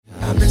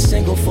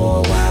single for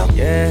a while.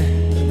 Yeah,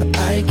 but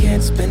I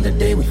can't spend a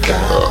day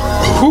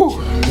without.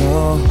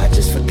 No, I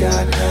just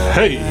forgot how.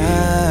 Hey,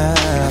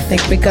 I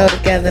think we go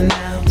together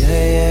now.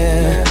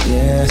 Yeah.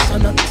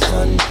 Sun up to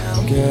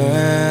sundown,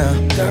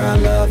 girl, I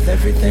love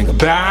everything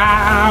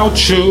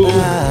about you.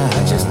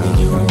 I just need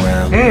you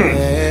around.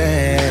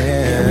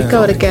 Yeah. We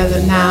go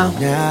together now.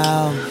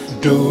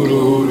 Do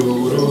do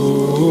do do.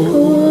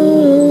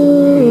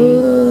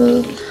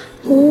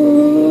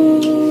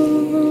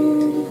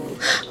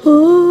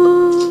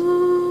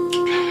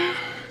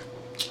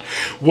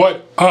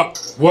 What up?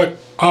 What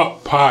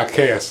up,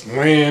 podcast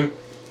land?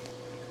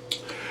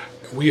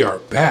 We are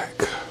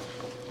back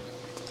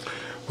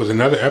with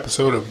another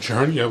episode of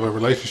Journey of a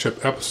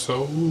Relationship,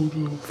 episode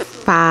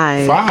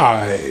 5.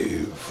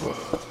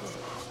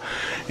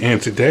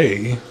 And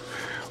today,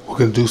 we're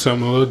going to do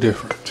something a little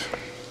different.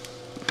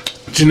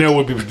 Janelle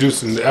will be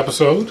producing the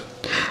episode.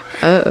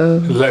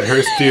 Uh-oh. Let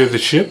her steer the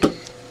ship.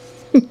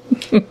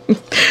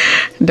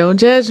 Don't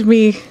judge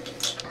me.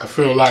 I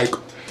feel like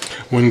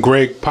when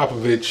Greg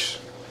Popovich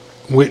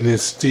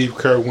witnessed Steve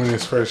Kerr win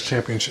his first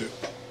championship.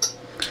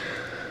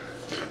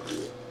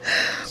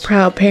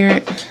 Proud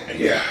parent.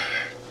 Yeah.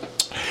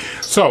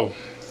 So,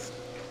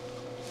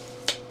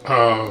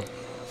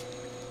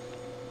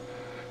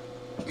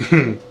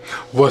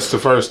 what's the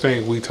first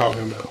thing we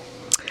talking about?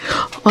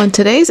 On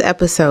today's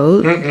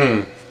episode,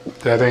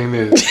 That ain't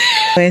it.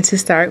 I'm going to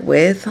start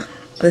with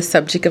the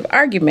subject of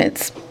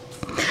arguments.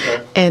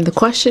 Okay. And the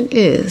question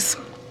is,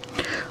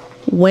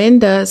 when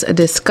does a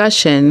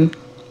discussion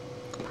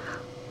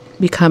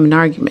become an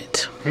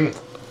argument?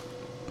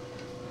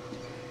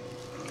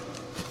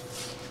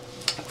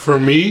 For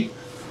me,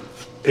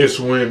 it's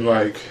when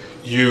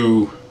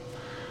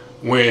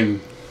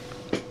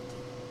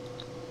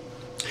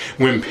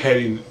when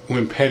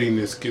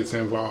pettiness gets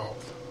involved.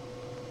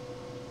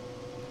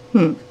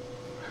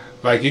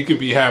 Like, you could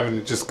be having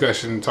a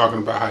discussion talking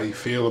about how you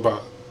feel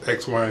about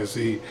X, Y, and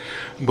Z,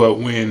 but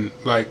when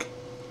like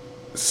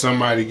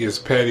somebody gets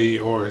petty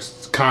or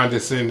is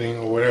condescending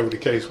or whatever the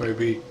case may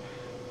be,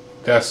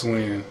 that's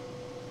when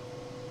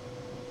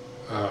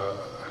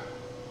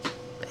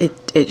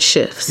it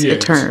shifts. It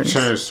turns. It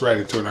turns right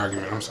into an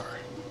argument. I'm sorry.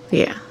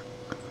 Yeah.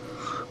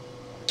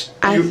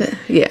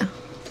 Yeah.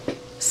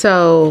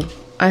 So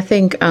I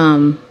think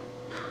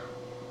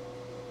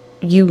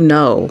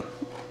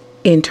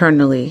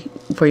internally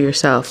for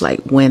yourself, like,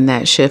 when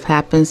that shift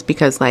happens,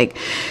 because like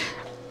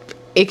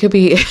it could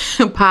be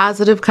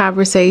positive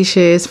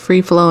conversations,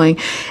 free flowing,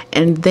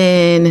 and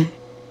then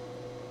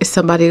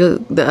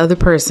the other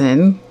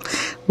person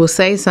will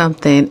say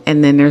something,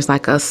 and then there's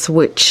like a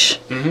switch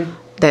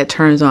that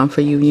turns on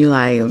for you, and you're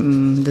like,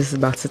 this is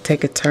about to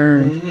take a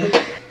turn.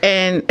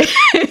 And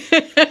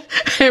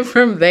and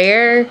from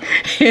there,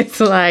 it's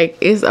like,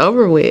 it's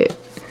over with.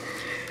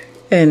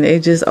 And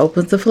it just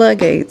opens the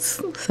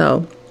floodgates.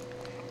 So,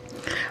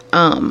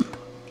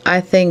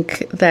 I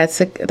think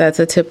that's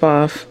a tip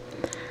off.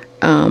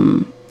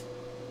 And,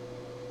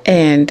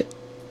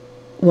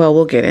 well,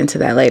 we'll get into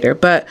that later.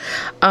 But,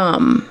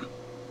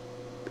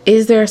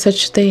 is there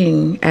such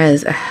thing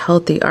as a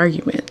healthy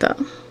argument,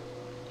 though?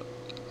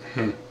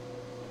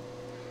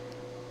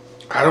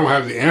 I don't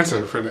have the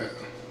answer for that.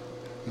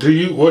 Do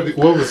you? What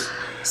was?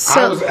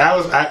 So,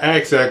 I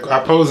asked that.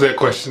 I posed that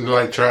question to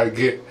like try to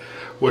get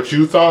what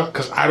you thought,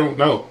 because I don't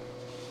know.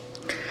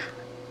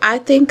 I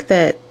think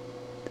that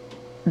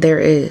there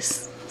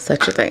is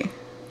such a thing.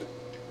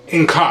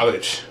 In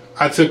college,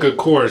 I took a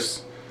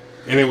course,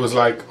 and it was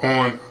like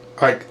on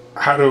like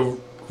how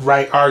to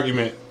write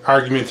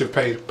argumentative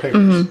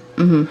papers.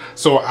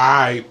 So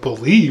I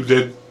believe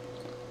that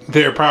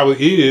there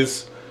probably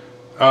is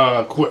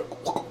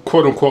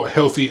quote unquote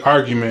healthy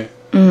argument.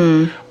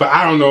 But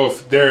I don't know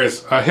if there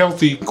is a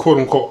healthy quote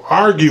unquote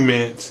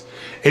argument.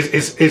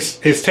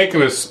 It's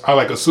taking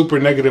like a super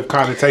negative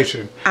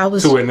connotation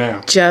to it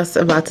now. Just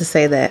about to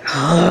say that.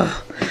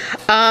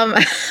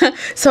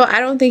 So I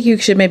don't think you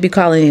should maybe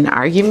call it an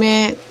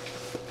argument,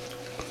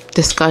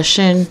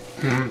 discussion,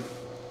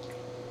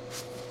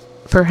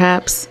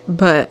 perhaps.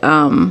 But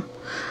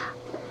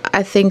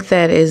I think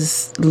that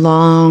as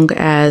long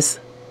as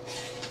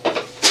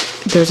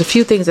there's a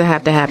few things that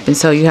have to happen.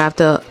 So you have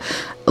to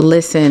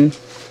listen,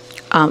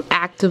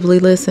 actively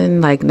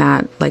listen, like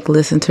not like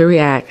listen to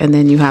react, and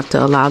then you have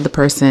to allow the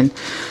person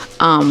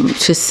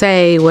to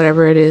say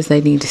whatever it is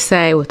they need to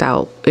say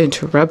without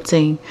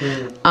interrupting.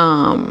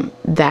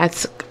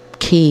 That's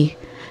key.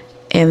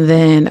 And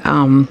then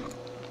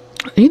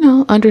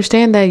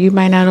understand that you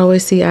might not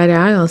always see eye to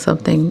eye on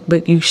something,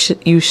 but you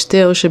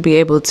still should be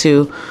able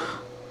to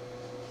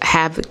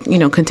have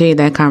continue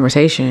that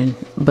conversation,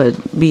 but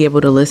be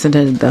able to listen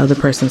to the other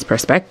person's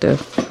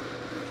perspective.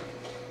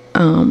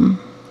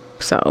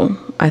 So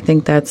I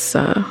think that's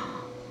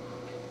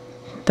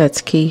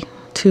key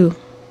too.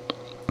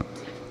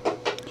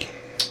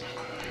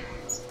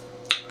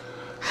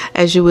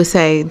 As you would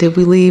say, did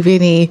we leave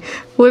any,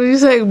 what did you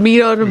say,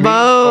 meat on the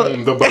bone?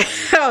 On the bone.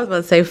 I was about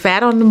to say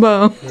fat on the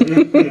bone.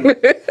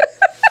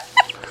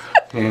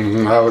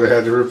 I would have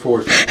had to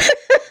report.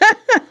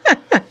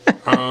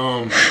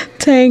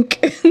 Tank.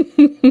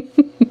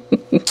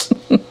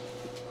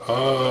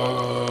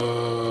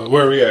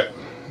 Where are we at?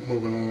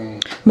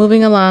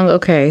 Moving along.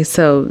 Okay,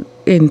 so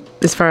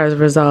as far as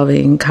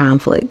resolving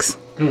conflicts,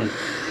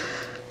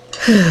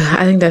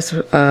 I think that's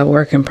a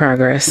work in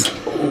progress.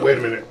 Oh, wait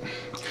a minute.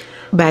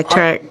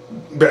 Backtrack.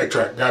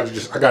 Backtrack. I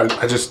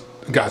just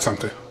got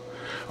something.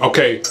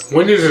 Okay,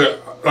 when is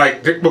it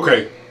like?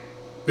 Okay,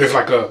 there's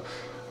like a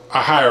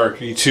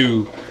hierarchy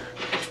to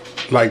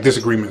like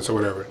disagreements or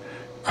whatever.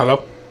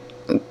 Hello.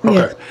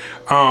 Okay.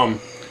 Yeah.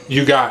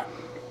 You got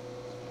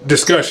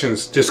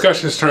discussions.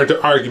 Discussions turn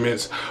to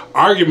arguments.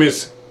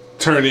 Arguments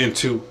turn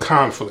into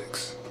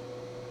conflicts.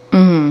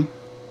 Mm-hmm.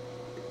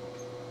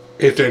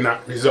 If they're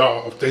not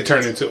resolved, they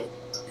turn into,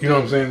 you know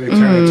what I'm saying? They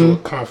turn into a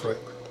conflict.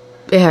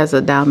 It has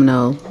a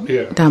domino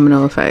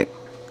effect.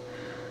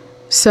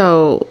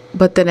 So,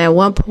 but then at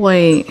one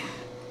point,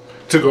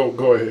 go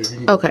ahead.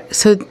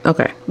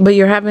 Okay. But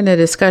you're having a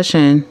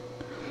discussion,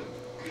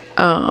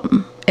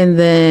 and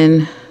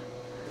then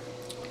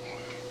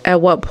at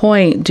what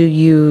point do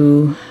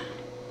you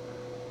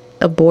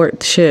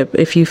abort ship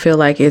if you feel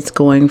like it's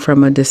going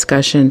from a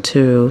discussion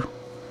to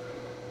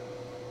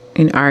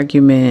an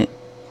argument?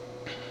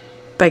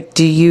 Like,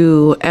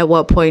 at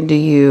what point do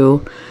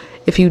you,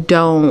 if you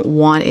don't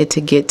want it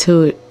to get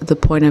to the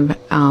point of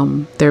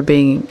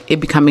it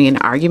becoming an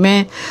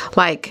argument,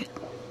 like,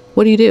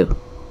 what do?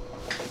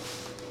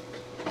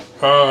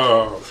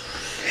 For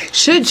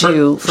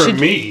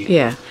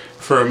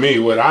me,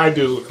 what I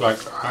do, like,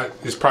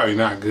 it's probably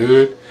not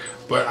good,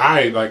 but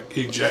I like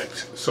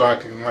eject so I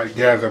can like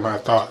gather my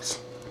thoughts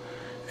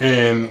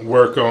and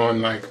work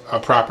on like a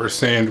proper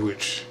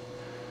sandwich.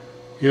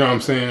 You know what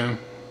I'm saying?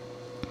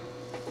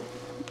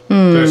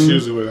 That's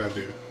usually what I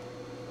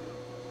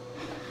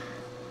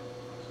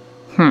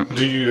do.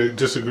 Do you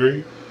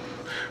disagree?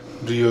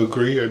 Do you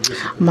agree or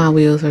disagree? My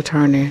wheels are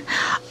turning.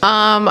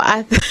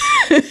 I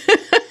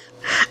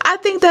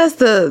think that's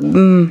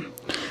the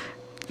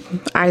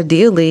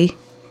ideally,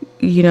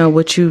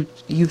 what you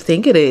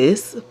think it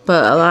is,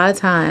 but a lot of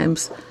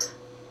times,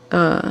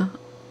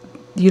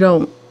 you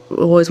don't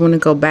always want to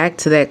go back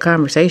to that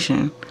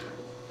conversation.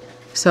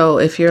 So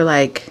if you're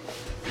like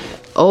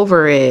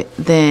over it,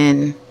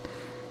 then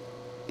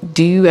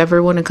do you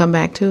ever want to come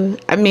back to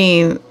it? I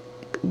mean,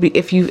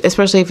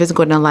 especially if it's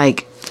going to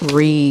like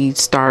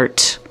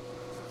restart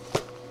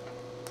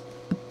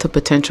the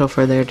potential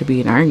for there to be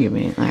an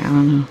argument. Like, I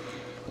don't know.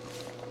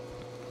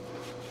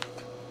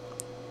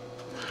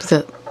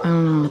 So, I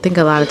don't know. I think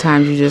a lot of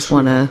times you just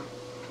want to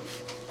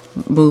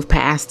move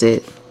past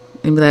it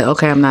and be like,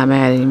 okay, I'm not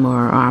mad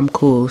anymore, or I'm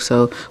cool,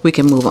 so we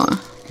can move on.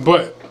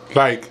 But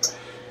like,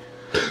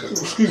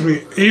 excuse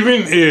me,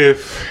 even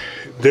if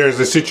there's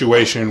a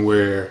situation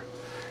where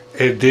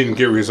it didn't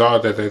get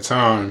resolved at that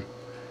time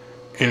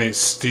and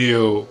it's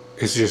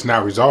just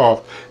not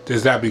resolved,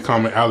 does that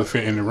become an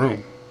elephant in the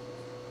room?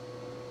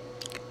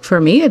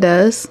 For me, it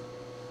does.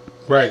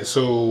 Right.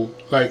 So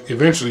like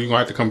eventually you're going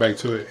to have to come back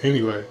to it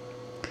anyway.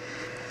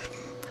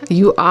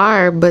 You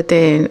are, but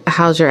then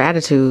how's your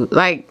attitude?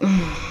 Like,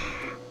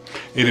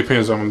 it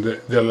depends on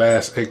the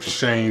last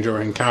exchange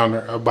or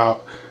encounter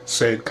about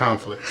said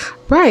conflict.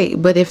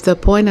 Right, but if the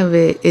point of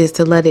it is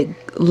to let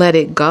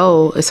it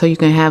go so you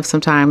can have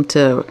some time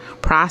to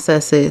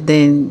process it,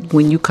 then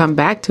when you come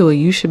back to it,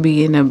 you should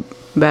be in a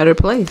better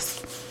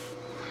place.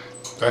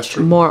 That's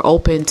true. More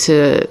open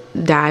to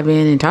dive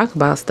in and talk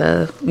about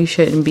stuff. You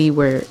shouldn't be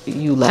where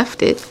you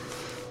left it.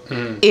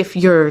 If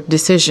your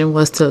decision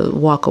was to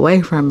walk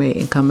away from it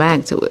and come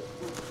back to it,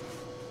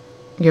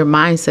 your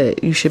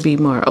mindset, you should be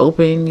more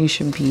open. You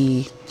should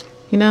be,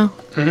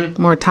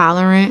 more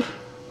tolerant.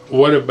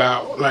 What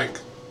about, like,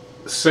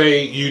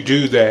 say you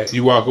do that,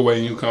 you walk away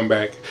and you come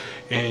back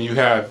and you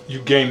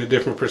gain a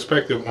different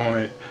perspective on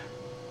it,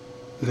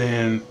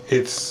 then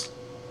is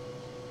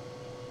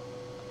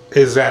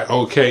that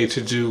okay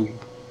to do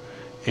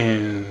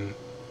is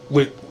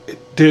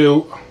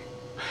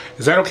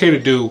that okay to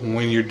do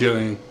when you're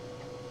dealing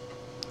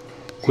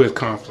with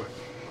conflict?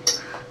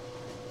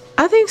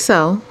 I think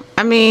so.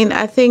 I mean,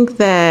 I think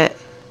that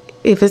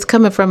if it's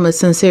coming from a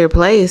sincere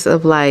place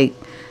of like,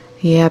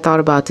 yeah, I thought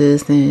about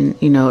this and,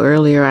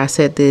 earlier I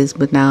said this,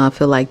 but now I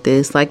feel like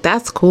this, like,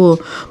 that's cool.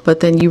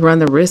 But then you run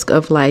the risk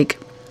of like,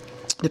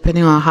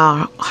 depending on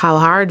how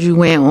hard you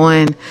went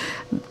on,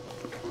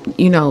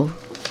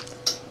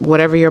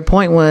 whatever your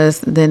point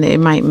was, then it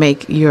might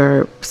make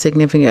your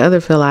significant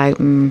other feel like,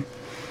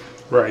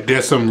 Right,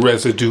 there's some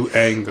residue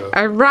anger.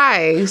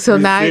 Right, so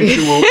now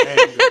anger.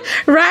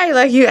 Right,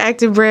 like you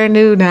acted brand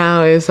new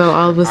now, and so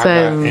all of a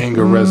sudden, I got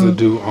anger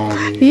residue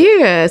on me.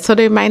 Yeah, so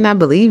they might not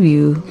believe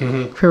you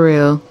for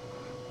real.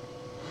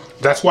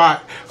 That's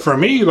why, for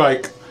me,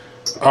 like,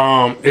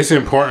 it's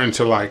important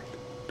to like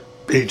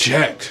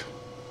eject,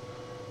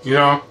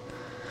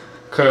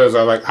 because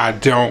I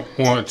don't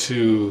want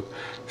to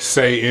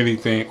say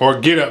anything or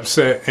get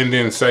upset and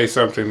then say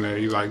something that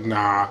you're like,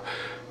 nah.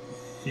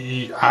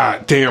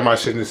 Damn, I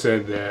shouldn't have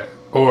said that.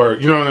 Or,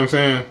 you know what I'm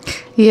saying?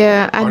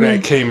 Yeah, Or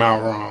that came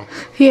out wrong.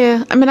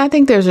 Yeah, I mean, I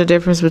think there's a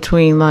difference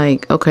between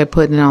like, okay,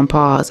 putting it on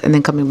pause and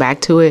then coming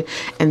back to it,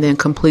 and then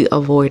complete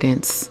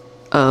avoidance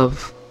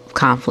of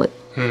conflict.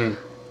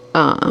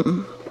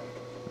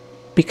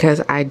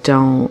 Because I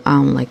don't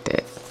like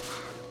that.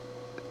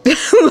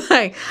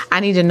 Like, I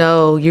need to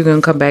know you're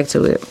gonna come back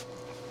to it.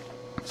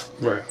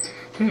 Right.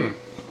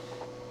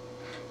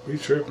 We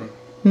tripping.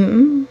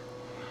 No,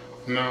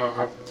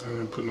 I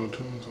didn't put no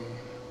tunes on.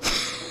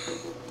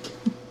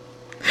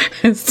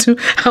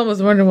 I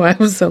was wondering why I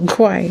was so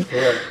quiet.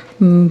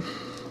 Right.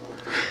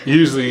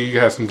 Usually you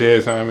got some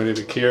dead time in it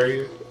to carry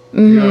it.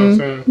 You know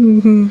what I'm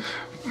saying?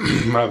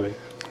 My bad.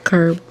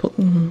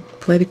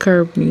 Play the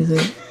curb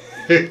music.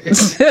 And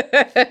it's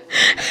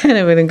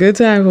been a good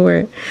time for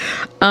it.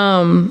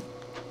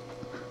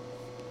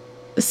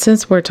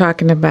 Since we're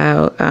talking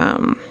about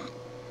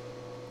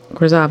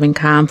resolving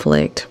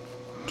conflict,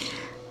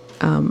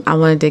 I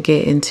wanted to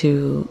get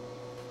into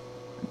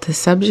the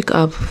subject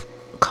of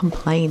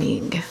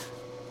complaining.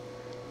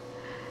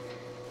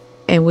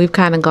 And we've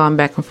kind of gone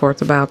back and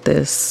forth about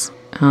this.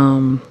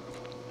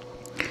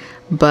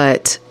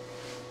 But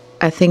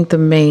I think the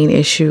main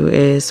issue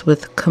is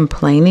with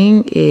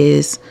complaining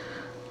is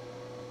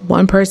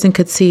one person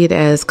could see it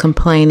as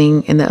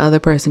complaining and the other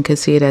person could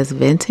see it as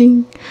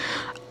venting,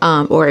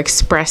 or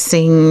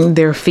expressing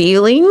their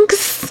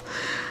feelings.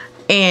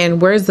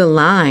 And where's the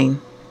line?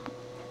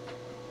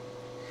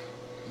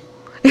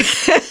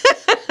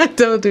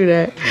 Don't do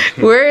that.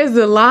 Where is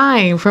the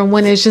line from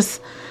when it's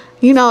just,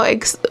 you know,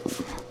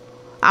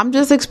 I'm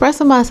just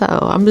expressing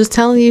myself. I'm just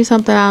telling you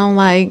something I don't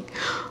like.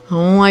 I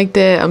don't like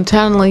that. I'm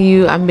telling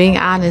you, I'm being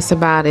honest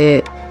about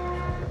it.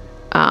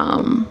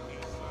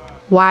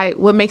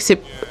 What makes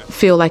it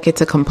feel like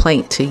it's a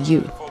complaint to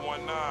you?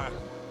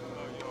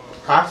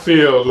 I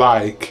feel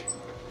like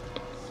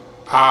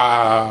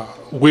I'm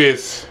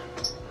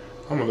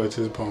gonna let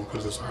this bone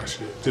because it's our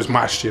shit. This is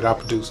my shit. I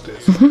produced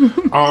this.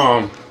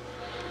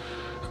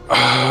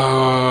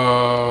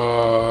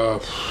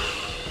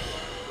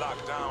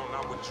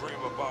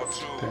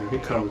 Damn, he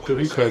coming through.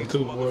 He cutting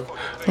through, boy.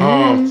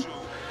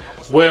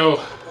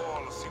 Well,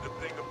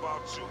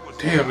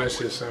 damn, that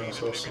shit sounds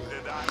so slick.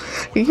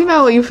 You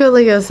know what you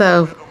feeling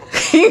yourself.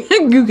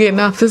 You getting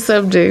off the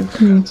subject.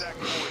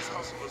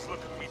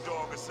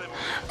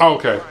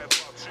 Okay.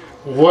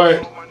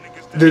 What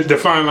the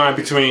fine line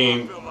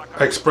between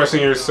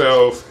expressing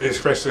yourself,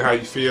 expressing how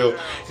you feel,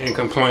 and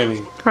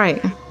complaining?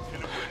 Right.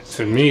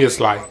 To me, it's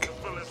like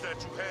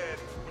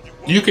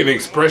you can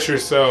express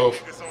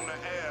yourself.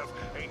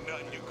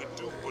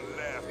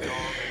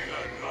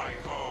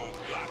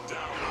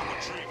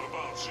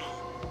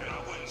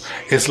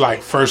 It's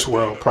like first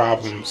world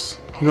problems.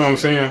 You know what I'm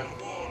saying?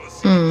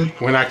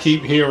 When I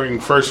keep hearing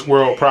first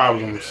world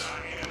problems,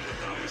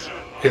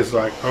 it's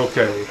like,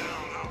 okay.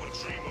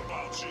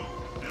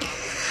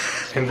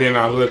 And then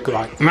I look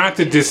like, not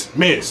to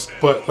dismiss,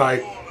 but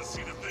like,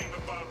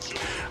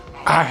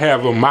 I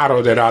have a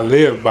motto that I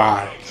live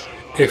by.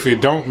 If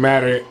it won't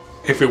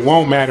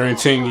matter in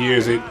 10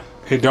 years, it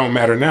don't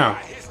matter now.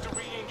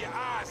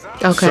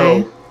 Okay.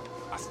 So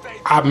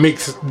I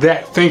mix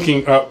that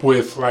thinking up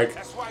with like,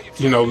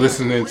 you know,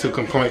 listening to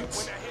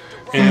complaints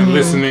and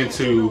listening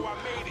to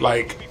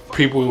like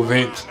people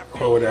vent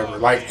or whatever.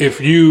 Like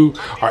if you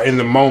are in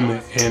the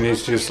moment and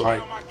it's just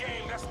like,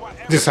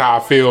 this is how I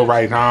feel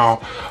right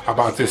now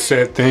about this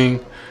said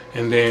thing,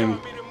 and then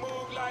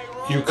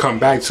you come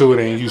back to it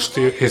and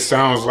it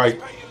sounds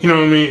like, you know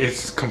what I mean,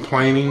 it's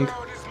complaining.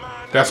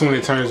 That's when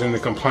it turns into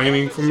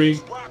complaining for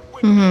me.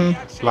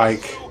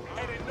 Like,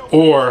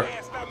 or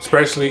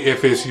especially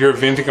if you're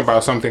venting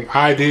about something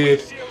I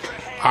did,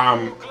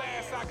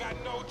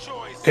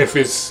 if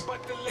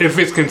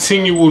it's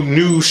continual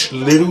new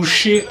little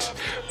shit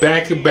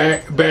back to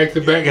back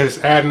and it's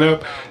adding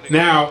up,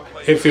 now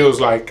it feels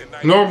like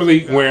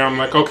normally where I'm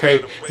like,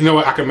 okay, you know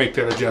what, I can make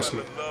that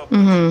adjustment.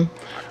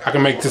 I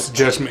can make this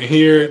adjustment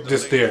here,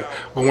 this there.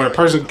 But when a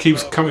person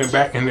keeps coming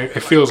back and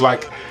it feels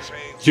like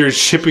you're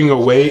chipping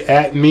away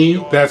at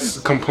me, that's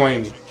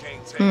complaining.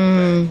 You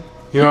know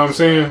what I'm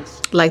saying?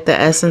 Like the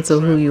essence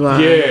of who you are.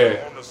 Yeah.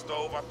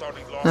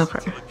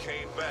 Okay.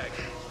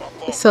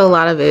 So a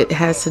lot of it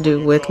has to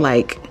do with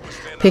like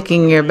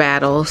picking your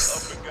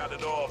battles,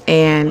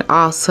 and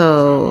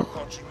also,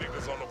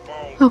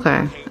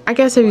 okay, I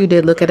guess if you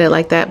did look at it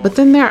like that, but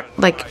then there,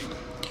 like,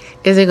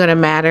 is it going to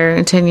matter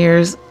in 10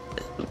 years?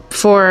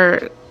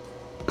 For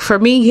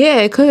me, yeah,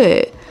 it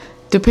could,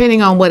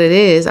 depending on what it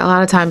is. A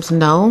lot of times,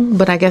 no,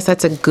 but I guess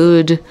that's a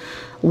good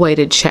way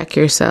to check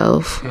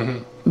yourself,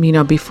 you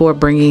know, before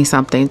bringing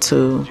something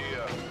to,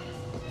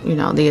 you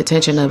know, the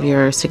attention of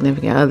your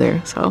significant other.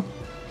 So,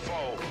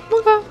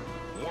 okay,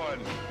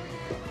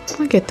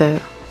 I get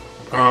that.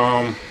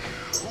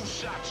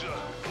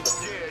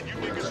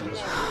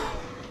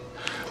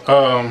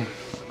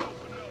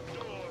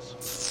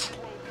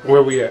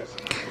 Where we at?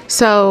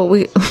 So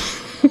we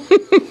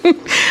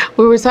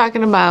were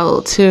talking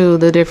about too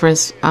the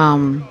difference,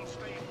 kind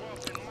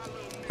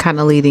of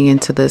leading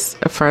into this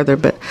further,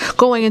 but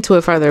going into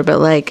it further, but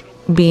like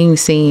being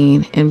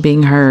seen and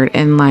being heard,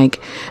 and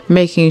like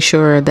making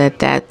sure that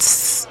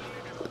that's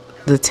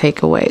the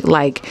takeaway.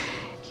 Like,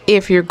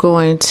 if you're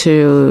going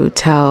to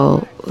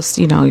tell,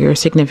 your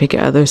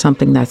significant other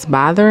something that's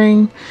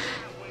bothering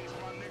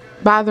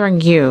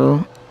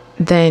you,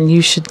 then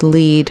you should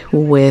lead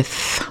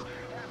with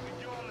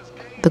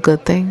the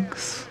good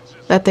things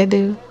that they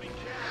do.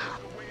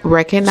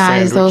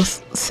 Recognize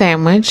those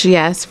sandwich.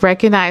 Yes,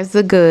 recognize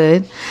the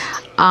good.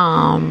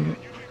 And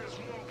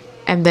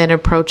then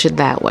approach it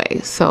that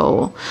way.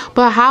 So,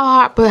 but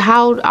how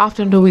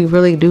often do we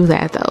really do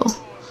that though?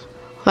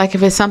 Like,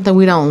 if it's something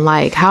we don't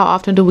like, how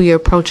often do we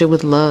approach it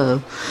with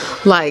love?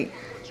 Like,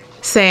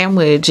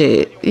 sandwich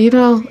it. I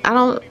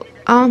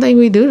don't think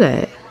we do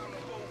that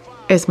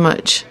as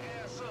much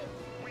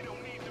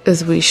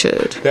as we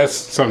should. That's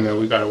something that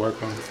we got to work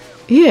on.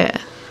 Yeah.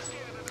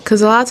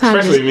 Because a lot of times,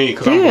 especially me,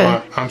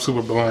 because I'm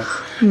super blunt.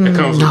 It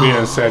comes to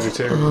being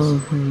Sagittarius.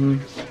 Mm-hmm.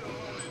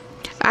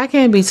 I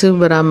can't be too,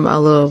 but I'm a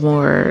little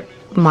more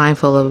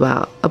mindful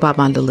about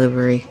my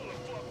delivery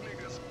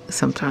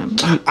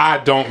sometimes. I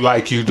don't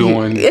like you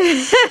doing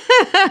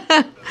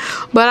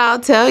but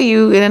I'll tell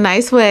you in a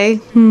nice way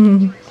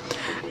that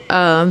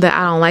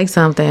I don't like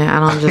something. I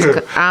don't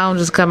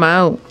just come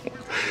out.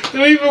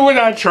 Even when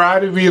I try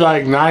to be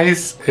like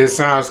nice, it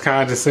sounds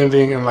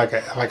condescending and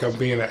like I'm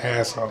being an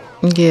asshole.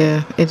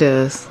 Yeah, it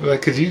does.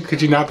 Like, could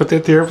you not put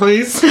that there,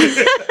 please?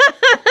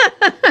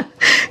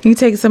 You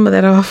take some of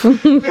that off.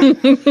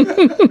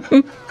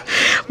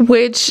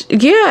 which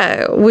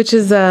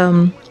is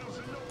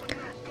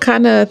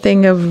kind of a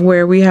thing of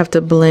where we have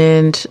to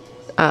blend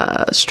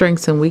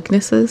strengths and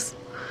weaknesses,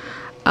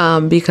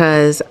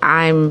 because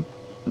I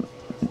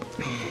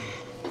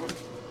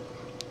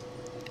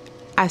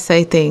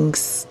say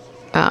things,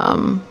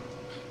 I'm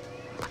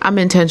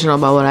intentional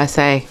about what I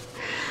say.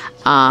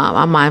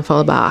 I'm mindful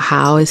about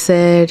how it's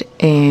said,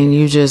 and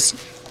you just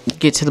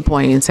get to the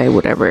point and say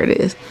whatever it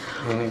is.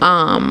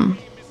 Mm-hmm.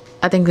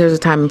 I think there's a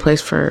time and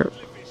place for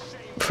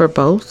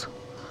both,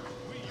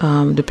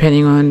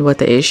 depending on what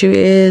the issue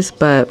is,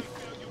 but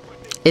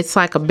it's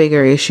like a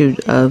bigger issue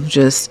of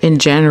just in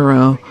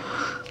general,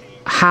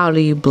 how do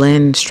you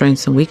blend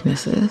strengths and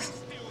weaknesses?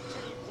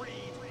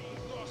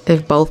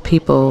 If both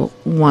people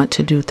want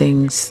to do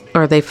things,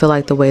 or they feel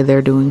like the way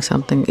they're doing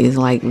something is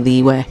like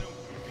the way,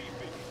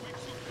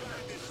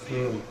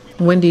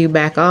 when do you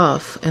back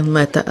off and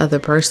let the other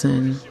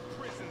person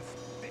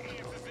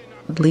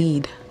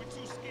lead?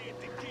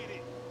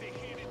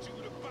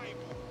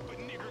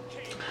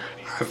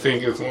 I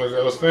think it's one of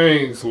those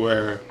things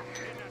where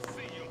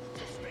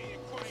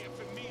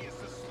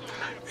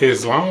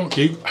as long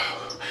the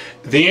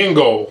end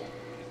goal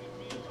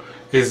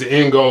is the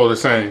end goal the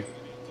same.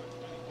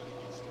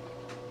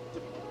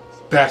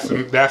 That's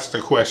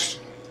the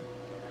question.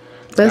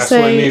 That's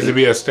what needs to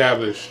be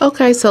established.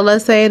 Okay, so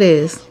let's say it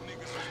is.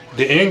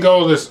 The end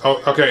goal is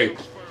okay.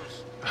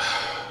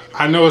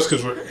 I know it's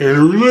because we're in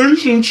a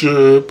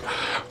relationship.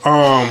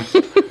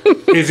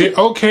 Is it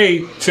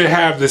okay to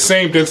have the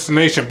same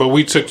destination, but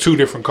we took two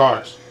different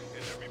cars?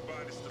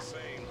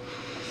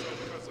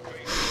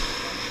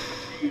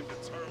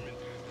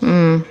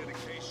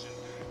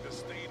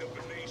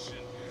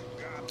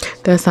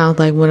 That sounds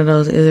like one of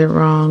those is it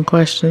wrong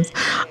questions.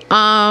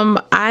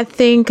 I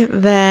think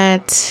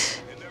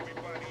that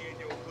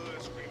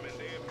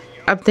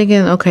I'm thinking,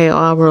 okay,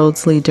 all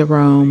roads lead to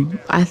Rome.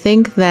 I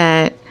think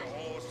that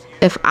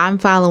if I'm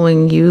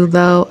following you,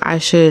 though,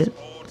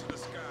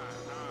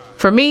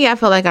 for me, I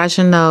feel like I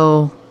should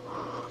know,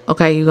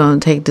 okay, you're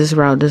going to take this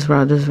route, this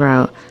route, this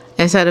route.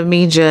 Instead of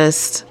me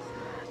just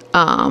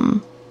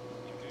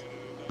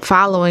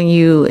following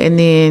you and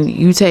then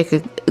you take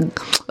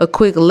a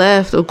quick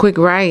left or quick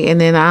right,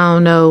 and then I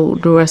don't know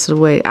the rest of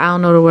the way. I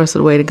don't know the rest of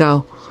the way to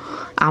go.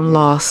 I'm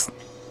lost.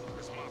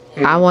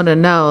 I want to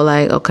know,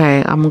 like, okay,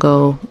 you're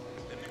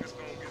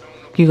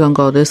going to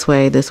go this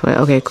way.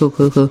 Okay,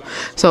 cool.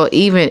 So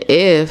even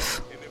if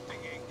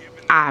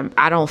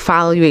I don't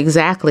follow you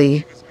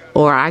exactly,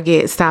 or I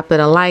get stopped at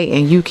a light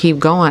and you keep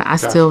going, I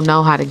still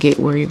know how to get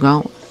where you're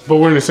going. But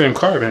we're in the same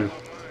car then.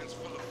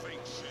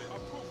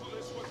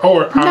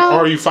 Or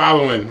are you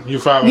following?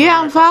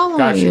 Yeah, I'm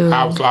following you.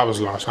 I was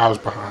lost. I was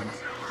behind.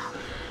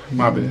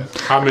 My bad.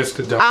 I missed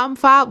the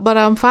dump. But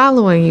I'm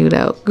following you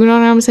though. You know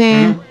what I'm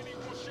saying? Mm-hmm.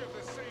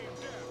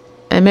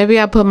 And maybe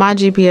I put my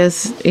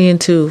GPS in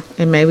too,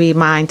 and maybe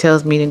mine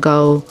tells me to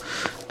go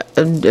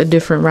a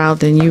different route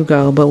than you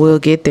go, but we'll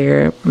get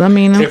there. I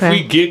mean, okay. If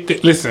we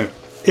get listen,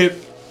 this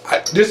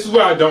is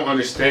what I don't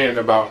understand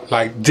about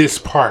like this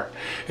part.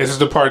 This is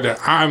the part that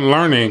I'm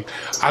learning.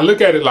 I look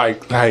at it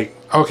like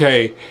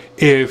okay,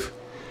 if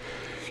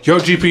your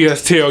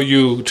GPS tell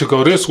you to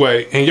go this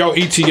way and your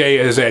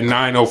ETA is at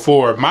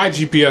 9:04, my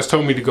GPS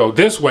told me to go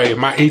this way and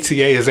my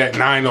ETA is at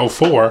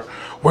 9:04,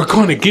 we're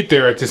going to get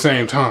there at the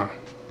same time.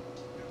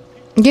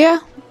 Yeah,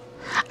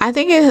 I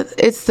think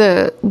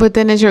but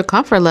then it's your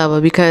comfort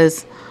level,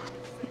 because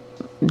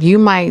you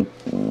might,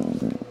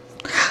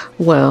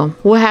 well,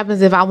 what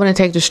happens if I want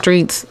to take the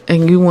streets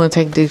and you want to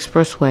take the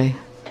expressway?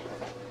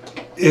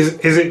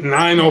 Is it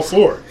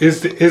 904?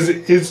 Is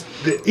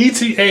the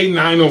ETA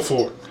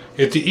 904?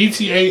 If the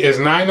ETA is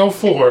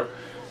 904,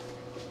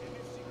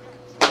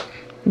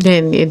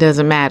 then it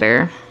doesn't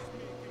matter.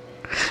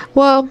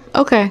 Well,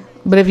 okay,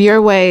 but if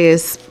your way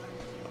is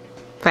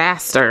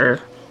faster,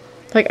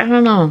 like, I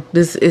don't know,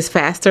 is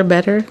faster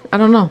better? I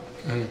don't know.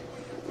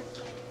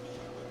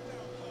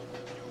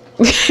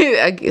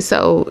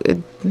 So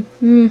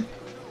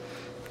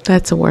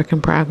that's a work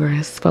in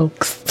progress,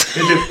 folks.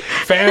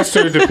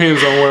 Faster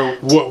depends on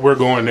what we're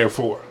going there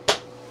for.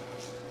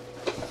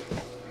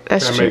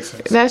 That's that true. Makes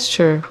sense. That's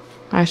true.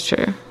 That's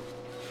true.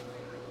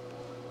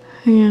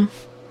 Yeah.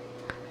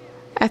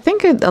 I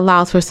think it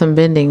allows for some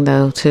bending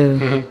though too.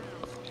 Mm-hmm.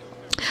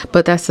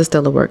 But that's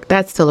still a work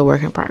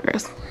in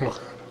progress. Okay.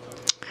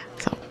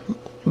 So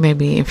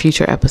maybe in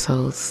future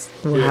episodes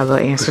we'll have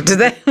an answer to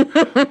that.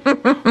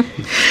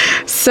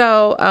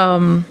 So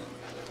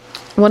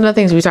one of the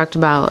things we talked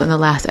about in the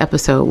last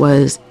episode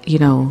was,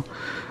 in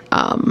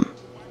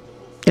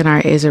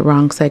our Is It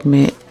Wrong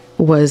segment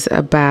was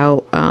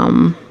about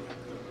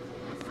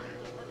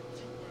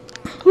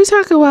we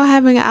talk about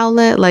having an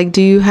outlet. Like, do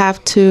you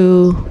have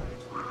to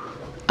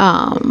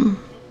oh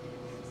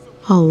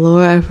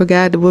Lord, I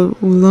forgot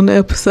what was on the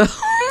episode.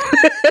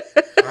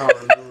 I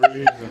don't remember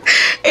either.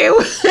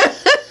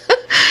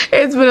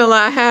 It's been a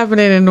lot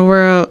happening in the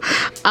world.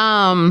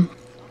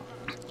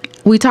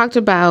 We talked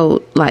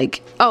about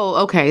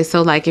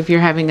so like if you're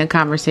having a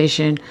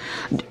conversation,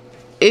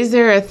 is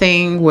it a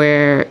thing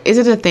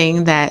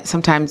that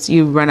sometimes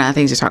you run out of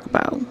things to talk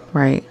about,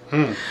 right?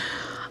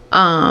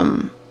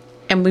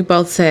 And we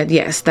both said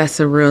yes, that's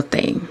a real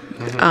thing.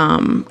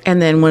 Mm-hmm.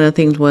 And then one of the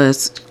things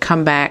was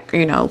come back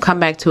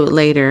to it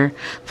later,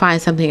 find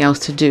something else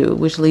to do,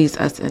 which leads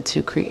us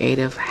into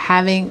creative,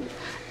 having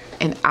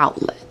an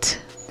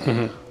outlet.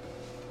 Mm-hmm.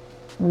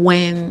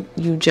 When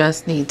you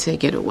just need to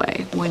get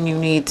away, when you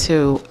need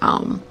to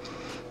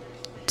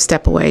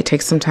step away,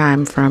 take some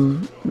time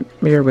from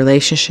your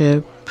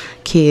relationship,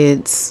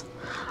 kids,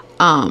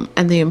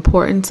 and the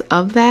importance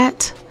of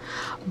that.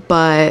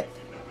 But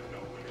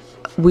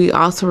we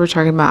also were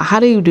talking about, how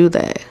do you do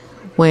that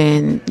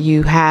when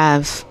you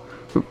have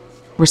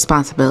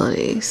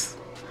responsibilities?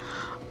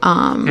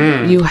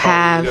 You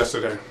have,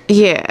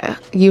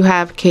 you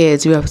have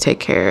kids you have to take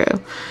care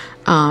of.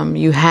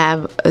 You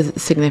have a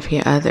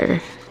significant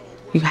other.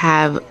 You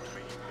have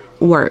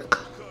work.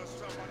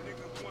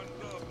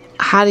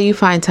 How do you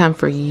find time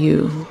for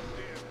you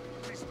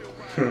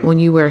when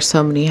you wear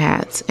so many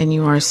hats and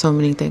you are so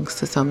many things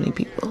to so many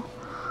people?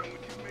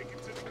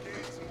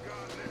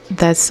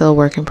 That's still a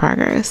work in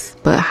progress.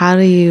 But how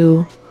do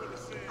you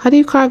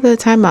carve that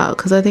time out?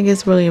 Because I think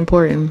it's really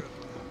important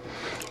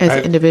as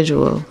an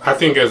individual. I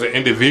think as an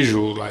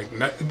individual,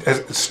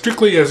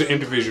 strictly as an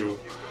individual,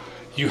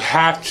 you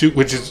have to,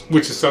 which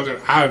is something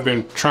I've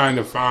been trying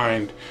to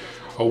find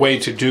a way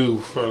to do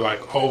for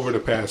like over the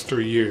past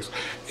 3 years,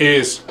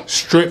 is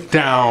strip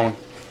down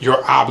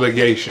your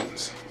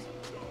obligations.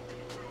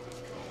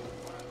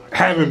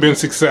 Haven't been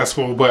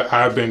successful, but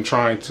I've been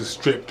trying to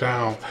strip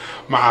down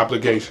my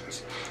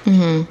obligations.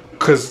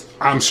 Because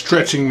I'm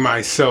stretching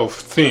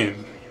myself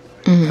thin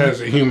as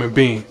a human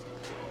being.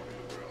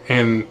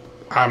 And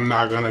I'm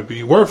not going to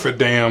be worth a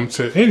damn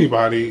to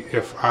anybody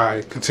if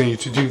I continue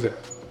to do that.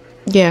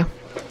 Yeah.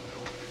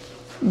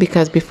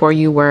 Because before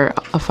you were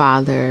a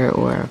father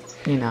or,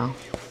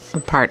 a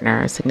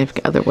partner, a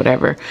significant other,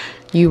 whatever,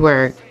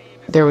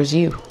 there was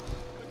you.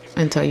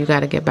 And so you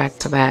got to get back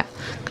to that.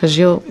 Because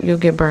you'll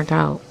get burnt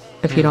out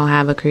if you don't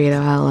have a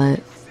creative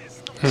outlet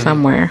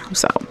somewhere.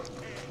 So,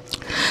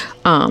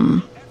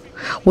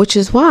 which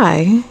is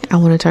why I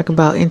want to talk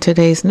about in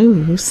today's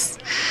news.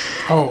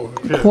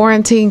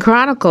 Quarantine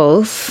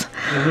Chronicles.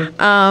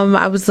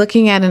 I was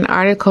looking at an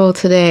article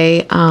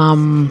today,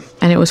 and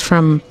it was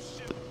from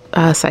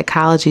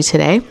Psychology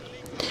Today.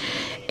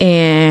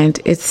 And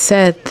it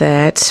said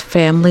that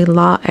family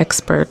law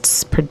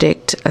experts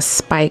predict a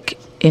spike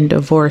in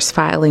divorce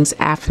filings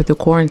after the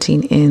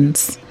quarantine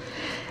ends.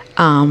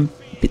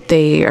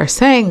 They are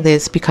saying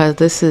this because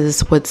this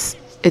is what's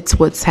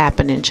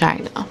happened in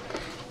China.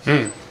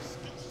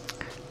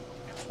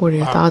 What are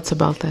your thoughts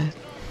about that?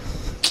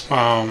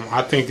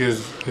 I think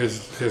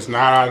it's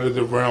not out of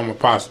the realm of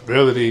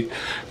possibility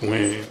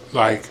when,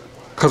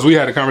 because we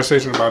had a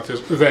conversation about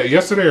this. Was that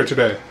yesterday or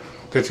today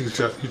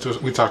that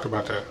we talked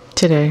about that?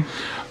 Today.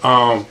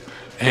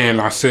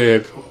 And I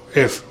said,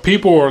 if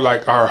people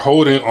are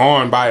holding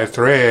on by a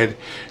thread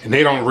and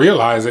they don't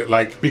realize it,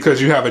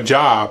 because you have a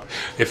job,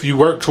 if you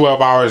work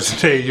 12 hours a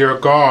day, you're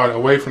gone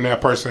away from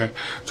that person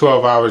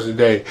 12 hours a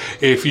day.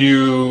 If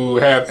you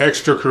have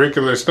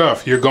extracurricular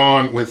stuff, you're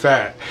gone with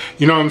that.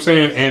 You know what I'm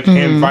saying?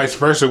 And vice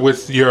versa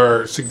with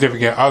your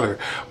significant other.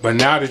 But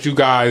now that you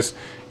guys,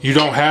 you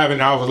don't have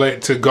an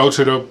outlet to go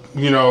to the,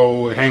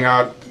 hang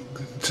out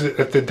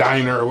at the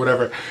diner or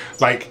whatever,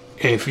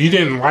 if you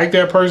didn't like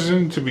that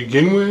person to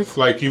begin with,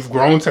 you've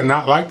grown to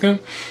not like them,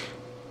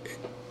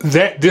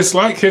 that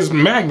dislike has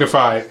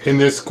magnified in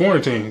this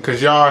quarantine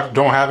because y'all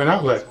don't have an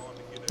outlet.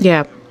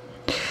 Yeah.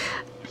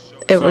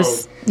 It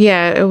was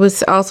Yeah, it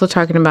was also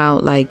talking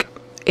about like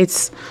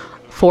it's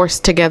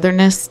forced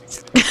togetherness.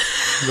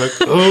 Like,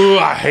 oh,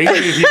 I hate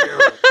it here.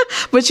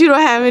 But you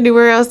don't have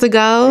anywhere else to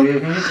go.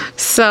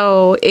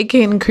 So it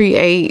can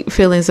create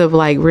feelings of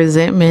like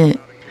resentment.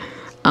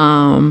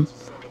 And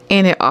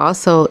it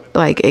also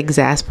like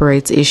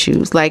exasperates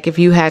issues. Like if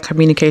you had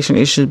communication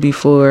issues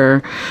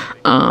before,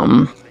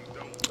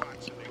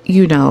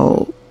 you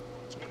know,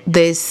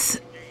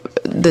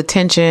 the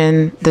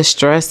tension, the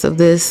stress of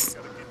this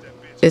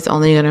is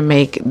only going to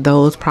make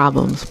those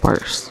problems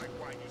worse.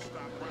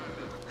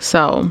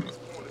 So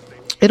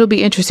it'll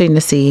be interesting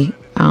to see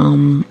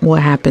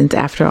what happens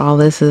after all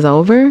this is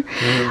over.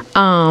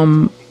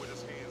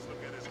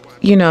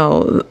 You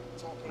know,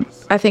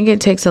 I think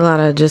it takes a lot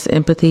of just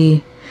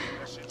empathy,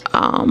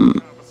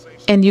 and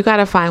you got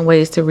to find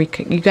ways to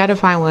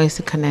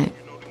connect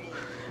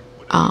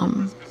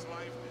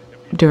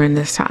during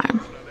this time,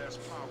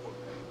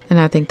 and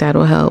I think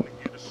that'll help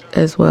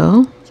as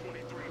well.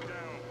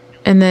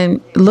 And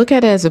then look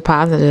at it as a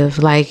positive,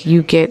 like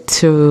you get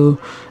to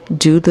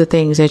do the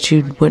things that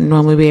you wouldn't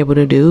normally be able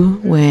to do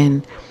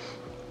when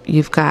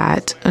you've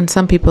got, and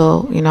some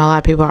people, you know, a lot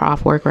of people are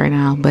off work right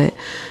now, but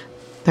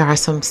there are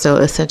some still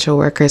essential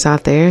workers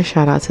out there.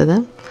 Shout out to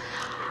them.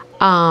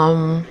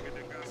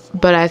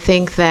 But I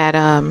think that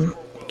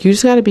you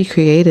just got to be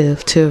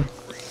creative too.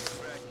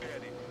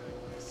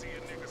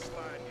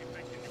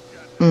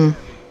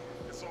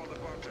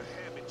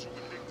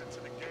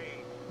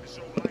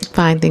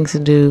 Find things to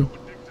do.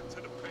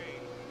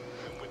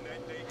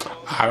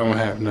 I don't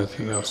have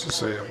nothing else to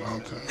say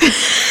about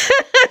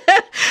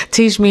that.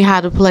 Teach me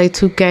how to play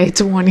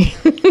 2K20.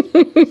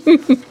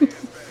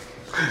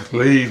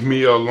 Leave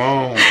me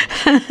alone.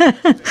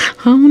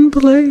 I'm gonna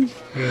play.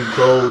 And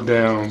go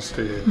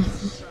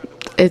downstairs.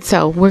 And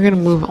so we're gonna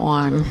move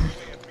on,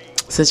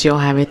 since you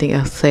don't have anything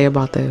else to say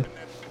about that.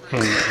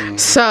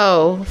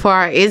 So for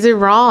our "Is It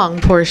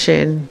Wrong"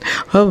 portion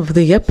of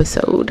the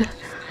episode,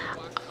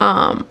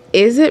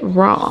 is it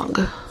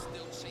wrong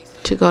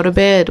to go to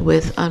bed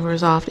with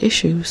unresolved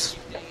issues?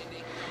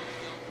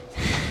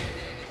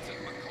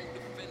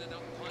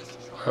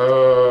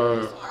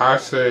 I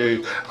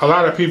say a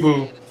lot of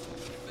people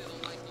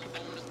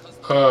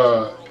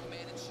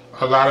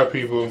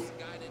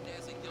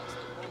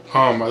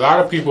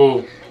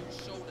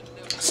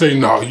say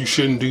no, you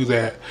shouldn't do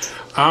that.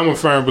 I'm a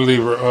firm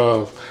believer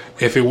of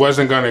if it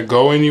wasn't going to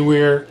go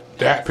anywhere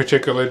that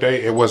particular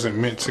day, it wasn't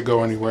meant to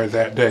go anywhere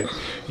that day.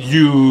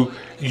 You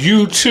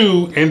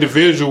two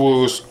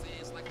individuals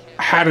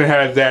hadn't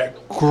had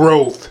that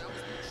growth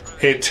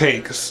it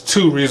takes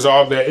to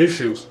resolve that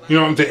issues. You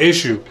know, the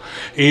issue.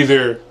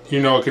 Either, you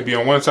know, it could be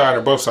on one side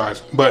or both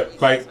sides.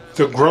 But, like,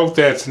 the growth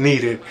that's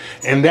needed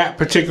in that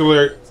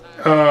particular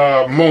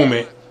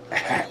moment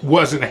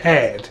wasn't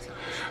had.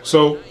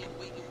 So,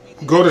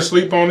 go to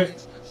sleep on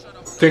it.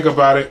 Think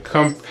about it.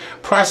 Come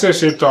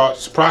process your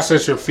thoughts.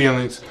 Process your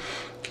feelings.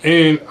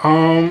 And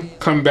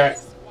come back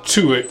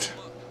to it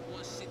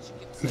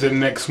the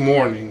next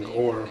morning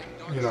or,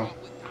 you know,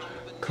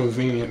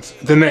 convenience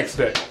the next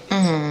day.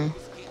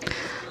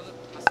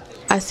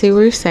 I see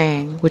what you're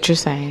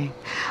saying.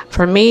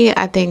 For me,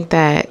 I think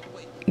that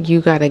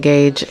you gotta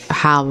gauge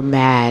how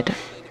mad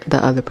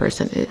the other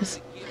person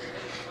is.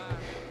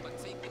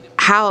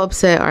 How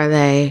upset are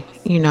they?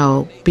 You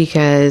know,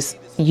 because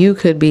you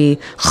could be,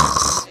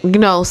 you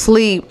know,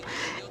 sleep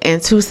in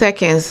 2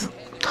 seconds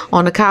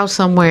on the couch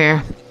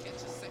somewhere,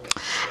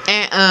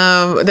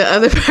 and the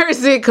other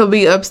person could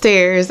be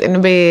upstairs in the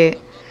bed,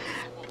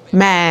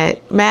 mad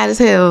as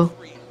hell,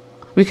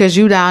 because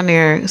you down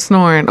there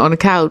snoring on the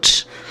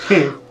couch,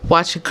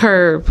 watching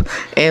Curb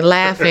and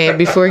laughing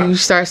before you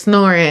start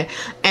snoring,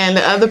 and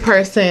the other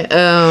person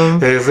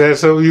is that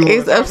so you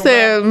is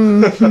upset.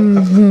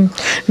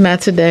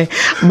 Not today,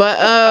 but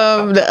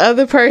the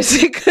other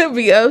person could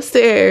be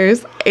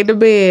upstairs in the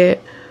bed,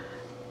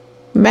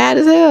 mad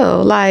as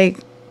hell, like,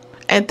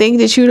 and think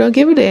that you don't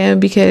give a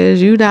damn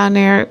because you down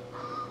there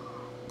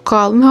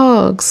calling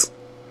hugs.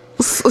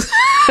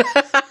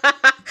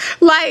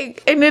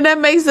 Like, and then that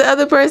makes the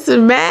other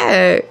person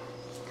mad.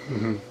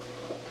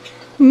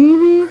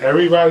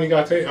 Everybody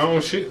got their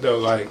own shit though.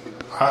 Like,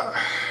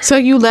 so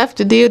you left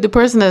to deal. The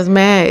person that's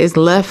mad is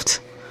left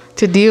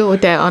to deal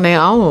with that on their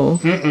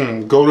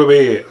own. Go to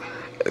bed.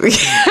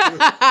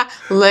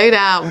 Lay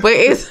down, but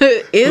it's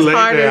Lay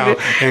harder down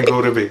and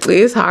go to bed.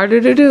 It's harder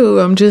to do.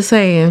 I'm just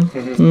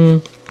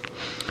saying.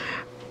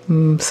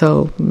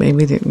 So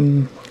maybe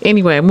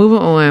anyway, moving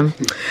on.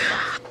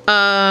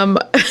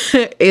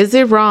 Is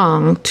it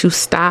wrong to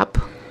stop?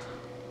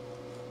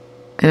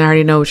 And I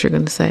already know what you're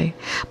going to say,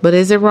 but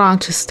is it wrong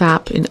to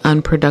stop an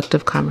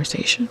unproductive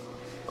conversation?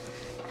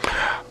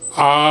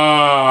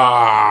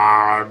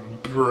 Bruh.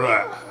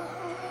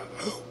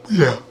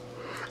 Yeah,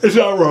 it's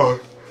not wrong.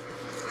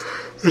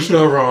 It's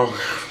not wrong.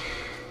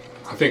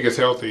 I think it's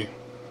healthy.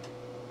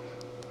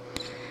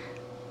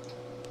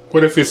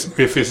 What if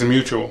it's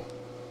mutual?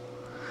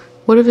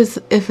 What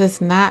if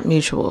it's not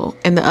mutual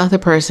and the other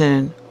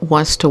person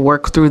wants to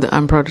work through the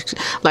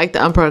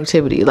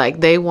unproductivity, like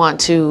they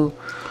want to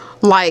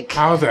Like,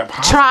 how is that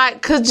possible?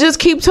 cause just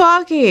keep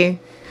talking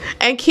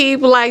and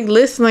keep like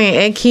listening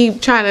and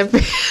keep trying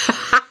to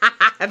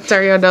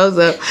turn your nose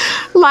up.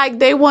 Like,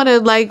 they want to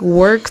like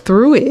work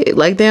through it.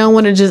 Like, they don't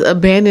want to just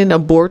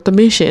abort the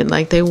mission.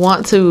 Like, they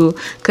want to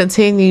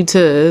continue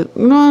to,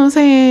 you know what I'm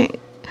saying,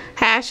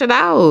 hash it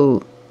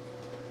out.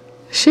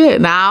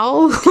 Shit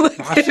now.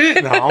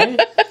 Shit now.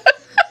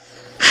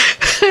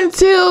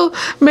 Until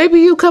maybe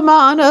you come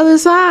out on the other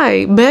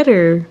side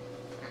better.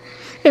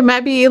 It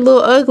might be a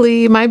little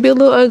ugly. It might be a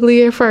little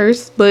ugly at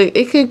first, but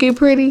it could get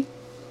pretty.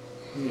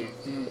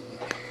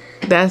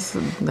 That's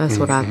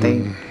what I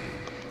think.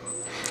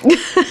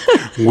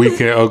 We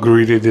can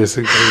agree to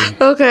disagree.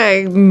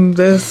 Okay, we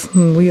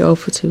 0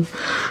 for 2.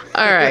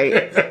 All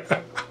right.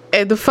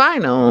 And the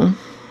final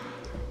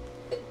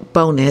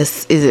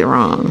bonus, is it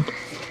wrong?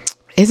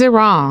 Is it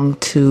wrong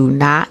to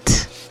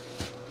not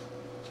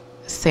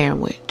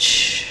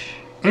sandwich?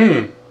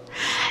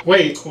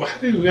 Wait, how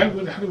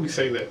do we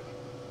say that?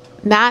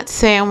 Not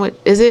sandwich.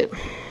 Is it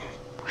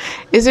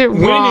wrong? When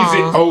is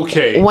it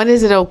okay? When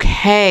is it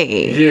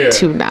okay Yeah.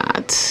 to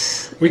not?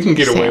 We can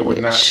get away with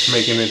not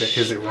sandwich? making it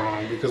is it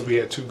wrong because we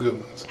had 2 good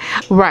ones.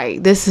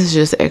 Right. This is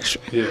just extra.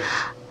 Yeah.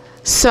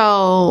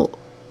 So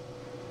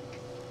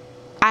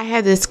I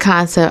had this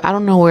concept. I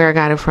don't know where I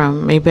got it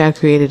from. Maybe I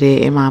created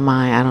it in my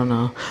mind. I don't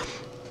know.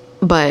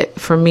 But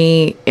for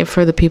me, and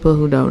for the people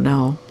who don't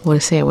know what a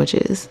sandwich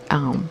is,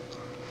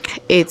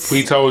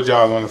 We told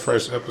y'all on the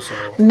first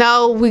episode.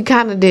 No, we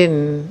kind of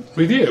didn't.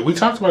 We did. We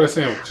talked about a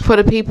sandwich. For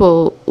the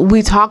people,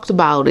 we talked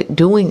about it,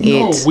 doing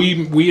No, it.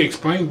 we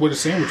explained what a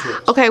sandwich was.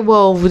 Okay,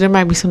 well, there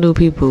might be some new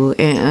people,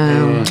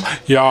 and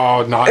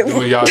Y'all not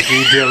doing y'all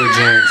due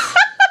diligence.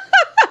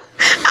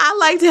 I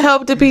like to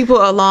help the people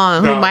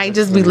along who No, might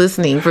just be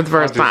listening for the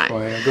first I'm just time.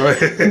 playing. Go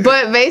ahead.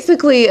 But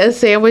basically, a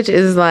sandwich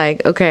is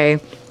like, okay,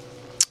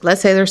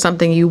 let's say there's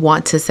something you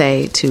want to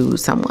say to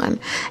someone,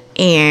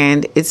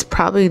 and it's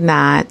probably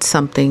not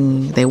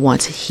something they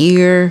want to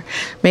hear.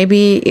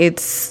 Maybe it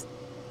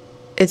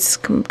could be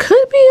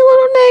a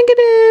little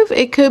negative.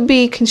 It could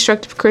be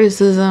constructive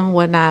criticism,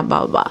 whatnot,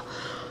 blah, blah, blah.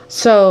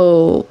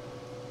 So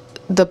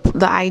the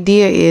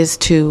idea is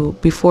to,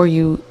 before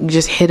you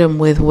just hit them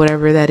with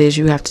whatever that is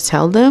you have to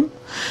tell them,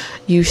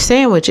 you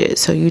sandwich it.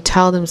 So you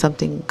tell them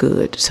something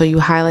good. So you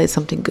highlight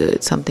something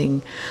good,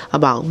 something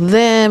about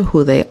them,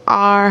 who they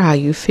are, how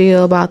you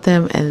feel about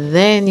them, and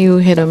then you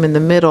hit them in the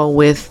middle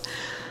with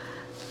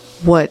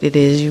what it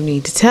is you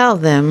need to tell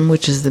them,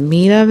 which is the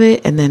meat of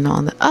it. And then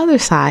on the other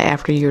side,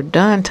 after you're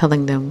done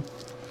telling them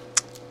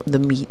the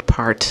meat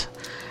part,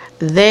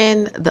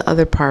 then the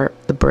other part,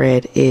 the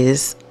bread,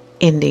 is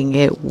ending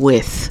it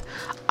with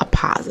a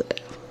positive.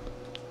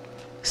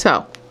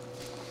 So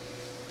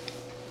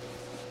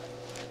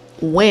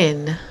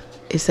when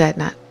is that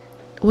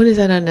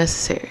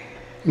unnecessary?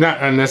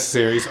 Not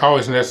unnecessary. It's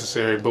always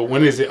necessary. But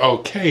when is it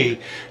okay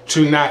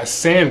to not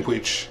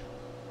sandwich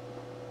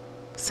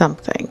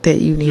Something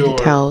that you need to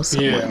tell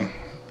someone? Yeah.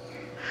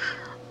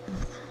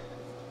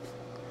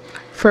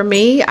 For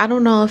me, I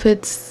don't know if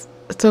it's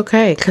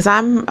okay, because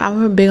I'm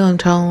big on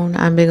tone.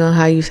 I'm big on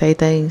how you say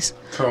things.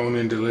 Tone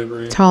and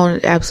delivery. Tone,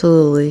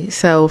 absolutely.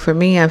 So for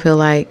me, I feel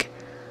like,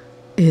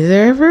 is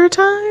there ever a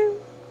time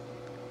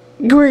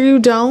where you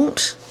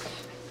don't?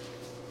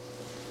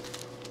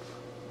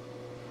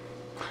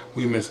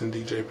 We missing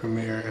DJ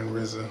Premier and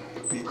RZA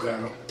beat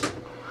battle.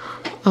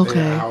 Okay.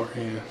 They're an hour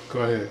in.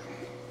 Go ahead.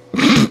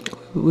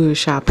 We were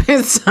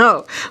shopping,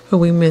 so but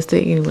we missed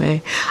it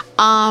anyway.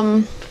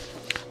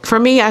 For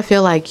me, I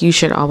feel like you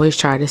should always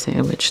try to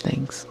sandwich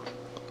things.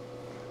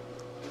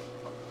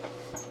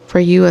 For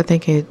you, I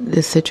think it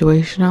is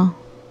situational.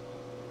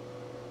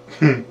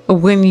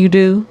 When you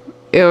do,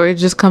 or it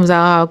just comes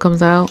out how it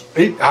comes out.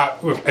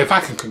 If I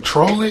can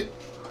control it,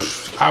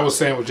 I will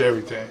sandwich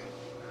everything.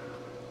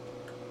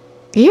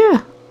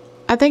 Yeah,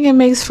 I think it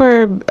makes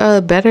for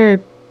a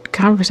better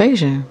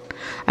conversation.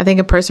 I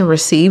think a person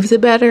receives it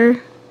better.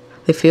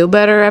 They feel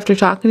better after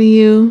talking to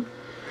you.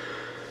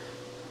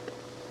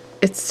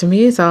 To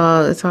me, it's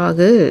all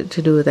good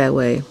to do it that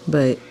way.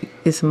 But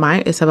it's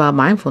about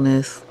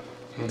mindfulness.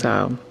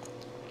 So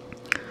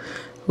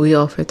we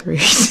all for 3.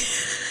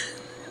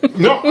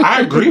 No, I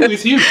agree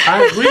with you.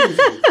 It's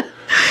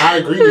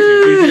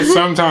just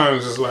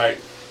sometimes it's like,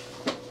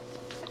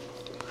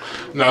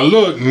 now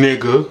look,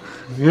 nigga.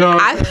 You know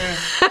what I'm saying?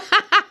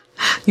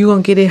 You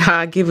gonna get it how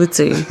I give it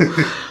to you.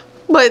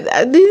 But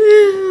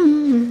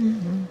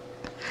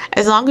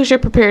as long as you're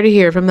prepared to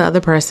hear from the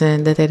other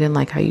person that they didn't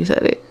like how you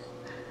said it,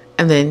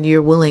 and then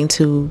you're willing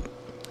to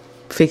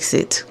fix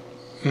it.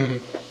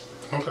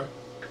 Mm-hmm. Okay.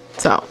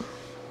 So.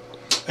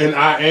 And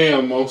I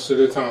am most of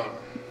the time.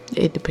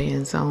 It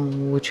depends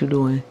on what you're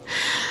doing.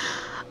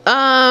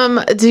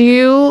 Do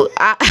you?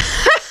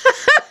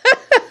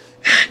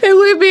 If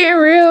we're being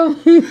real,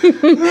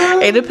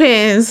 it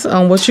depends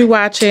on what you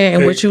watching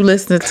and what you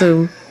listening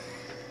to,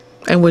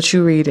 and what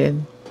you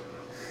reading.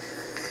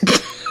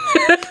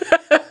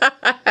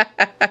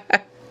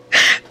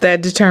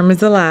 That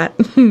determines a lot.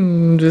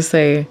 Just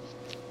saying.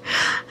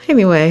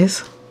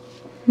 Anyways,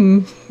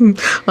 On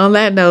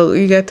that note,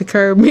 you got the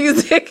curb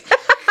music.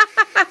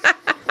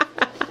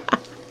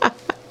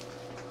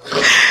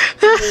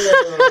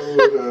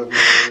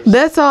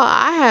 That's all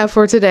I have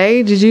for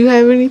today. Did you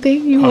have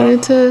anything you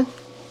wanted to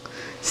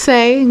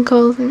say in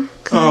closing?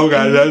 Oh,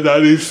 God, that's all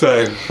I need to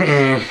say.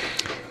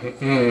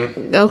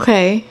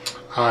 Okay.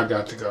 I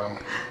got to go.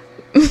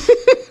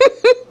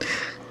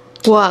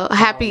 Well,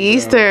 happy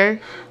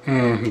Easter.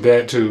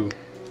 That too.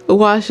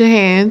 Wash your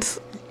hands.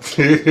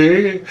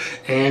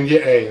 And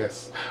your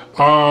ass.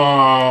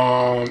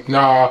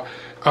 Nah.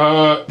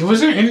 Was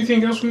there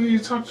anything else we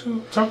need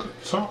to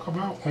talk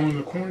about on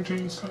the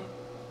quarantine stuff?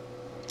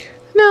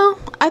 No,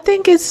 I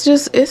think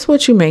it's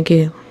what you make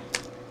it.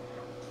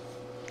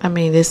 I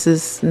mean, this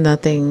is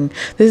nothing.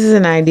 This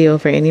isn't ideal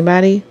for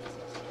anybody.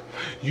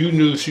 You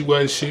knew she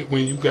wasn't shit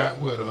when you got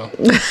with her.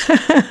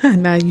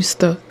 Now you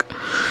stuck.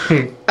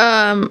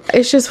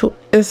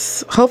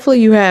 It's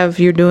hopefully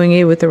you're doing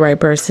it with the right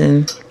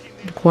person,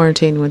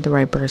 quarantining with the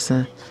right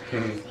person,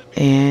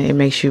 and it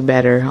makes you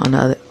better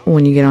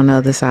when you get on the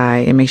other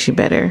side. It makes you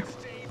better.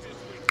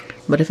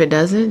 But if it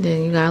doesn't,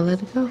 then you gotta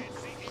let it go.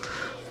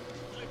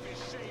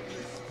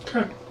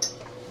 Okay.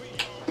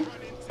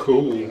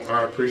 Cool.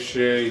 I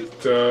appreciate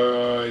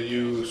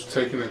you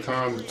taking the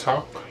time to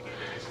talk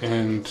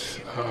and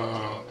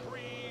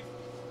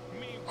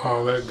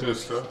all that good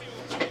stuff.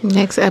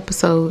 Next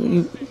episode,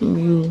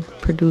 you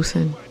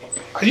producing.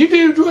 You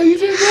did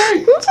great.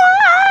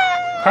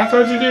 I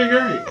thought you did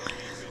great.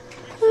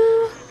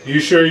 You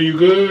sure you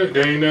good?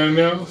 There ain't nothing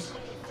else?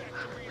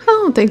 I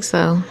don't think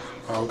so.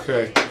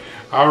 Okay.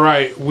 All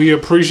right. We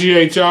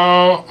appreciate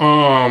y'all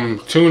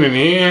tuning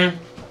in.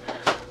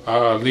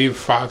 Leave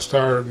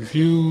 5-star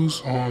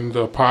reviews on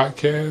the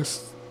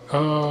podcast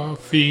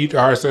feed,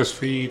 RSS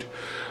feed.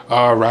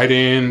 Write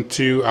in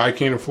to I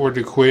Can't Afford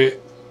to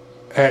Quit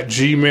at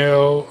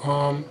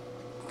Gmail.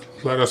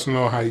 Let us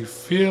know how you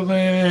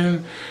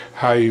feeling,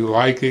 how you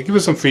like it. Give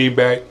us some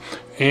feedback.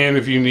 And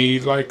if you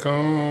need like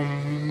a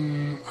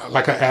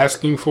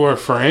asking for a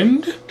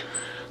friend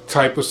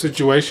type of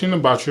situation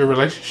about your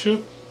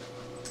relationship,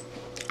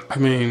 I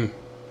mean,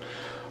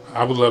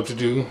 I would love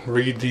to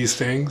read these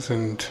things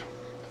and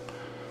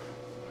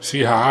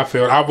see how I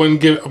feel.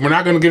 We're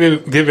not going to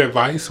give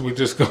advice. We're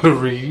just going to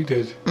read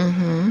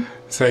and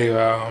say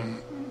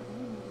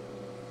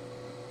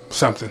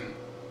something.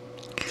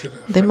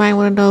 They might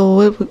want to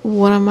know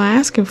what am I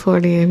asking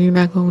for then. You're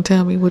not going to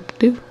tell me what to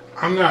do.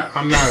 I'm not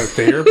a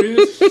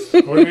therapist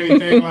or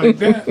anything like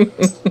that.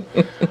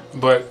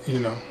 But,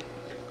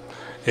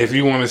 if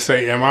you want to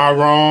say, am I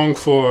wrong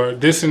for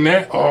this and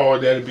that? Oh,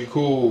 that'd be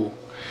cool.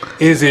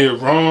 Is it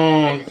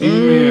wrong?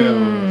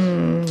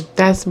 Email.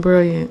 That's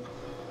brilliant.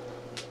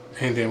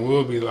 And then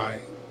we'll be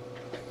like,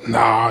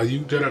 nah, you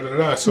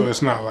da-da-da-da. So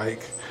it's not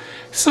like,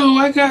 so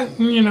I got,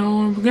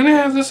 I'm going to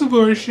have this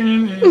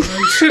abortion. And like,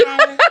 should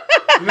I?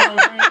 You know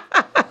what I'm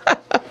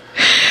saying?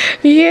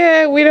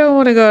 Yeah, we don't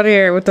want to go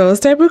there with those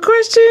type of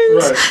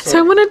questions. Right, so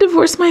I want to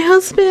divorce my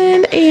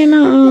husband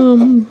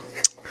and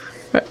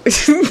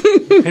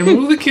and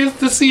move the kids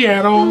to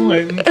Seattle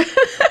and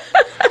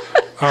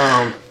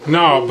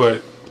no,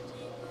 but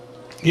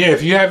yeah,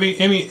 if you have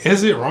any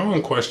is it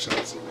wrong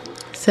questions,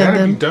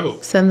 that'd be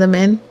dope. Send them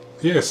in.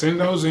 Yeah,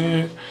 send those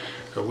in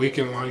so we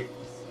can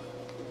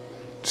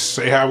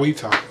say how we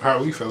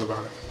feel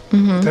about it.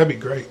 That'd be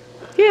great.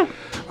 Yeah.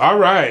 All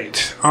right.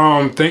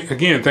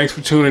 Thanks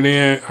for tuning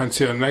in.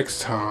 Until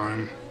next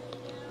time.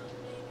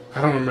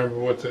 I don't remember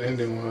what the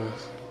ending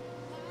was.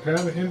 Did I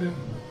have an ending?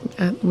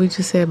 We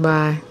just said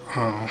bye.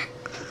 Oh.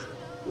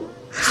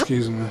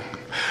 Excuse me.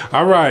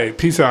 All right.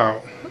 Peace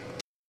out.